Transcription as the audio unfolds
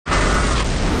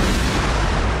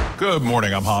Good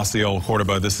morning, I'm Hasiel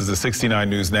Cordoba. This is the 69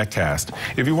 News Netcast.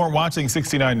 If you weren't watching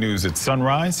 69 News at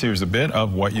sunrise, here's a bit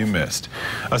of what you missed.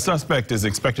 A suspect is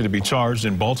expected to be charged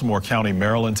in Baltimore County,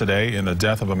 Maryland today in the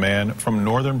death of a man from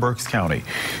northern Berks County.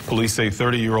 Police say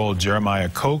 30-year-old Jeremiah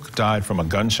Koch died from a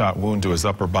gunshot wound to his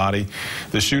upper body.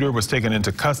 The shooter was taken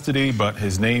into custody, but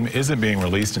his name isn't being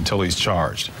released until he's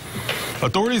charged.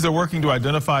 Authorities are working to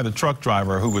identify the truck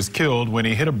driver who was killed when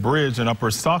he hit a bridge in Upper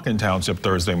Saucon Township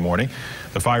Thursday morning.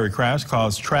 The fiery crash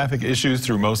caused traffic issues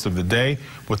through most of the day,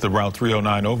 with the Route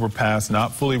 309 overpass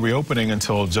not fully reopening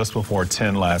until just before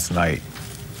 10 last night.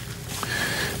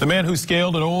 The man who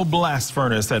scaled an old blast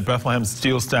furnace at Bethlehem's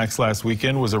SteelStacks last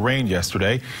weekend was arraigned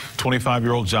yesterday.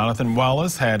 25-year-old Jonathan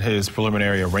Wallace had his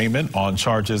preliminary arraignment on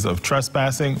charges of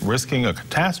trespassing, risking a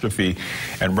catastrophe,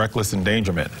 and reckless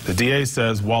endangerment. The DA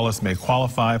says Wallace may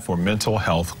qualify for mental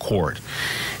health court.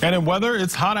 And in weather,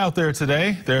 it's hot out there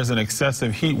today. There's an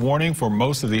excessive heat warning for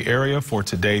most of the area for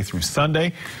today through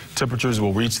Sunday. Temperatures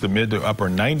will reach the mid to upper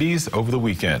 90s over the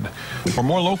weekend. For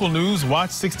more local news,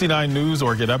 watch 69 News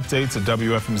or get updates at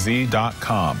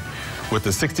WFMZ.com. With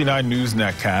the 69 News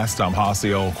Netcast, I'm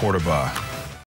Hasiel Cordoba.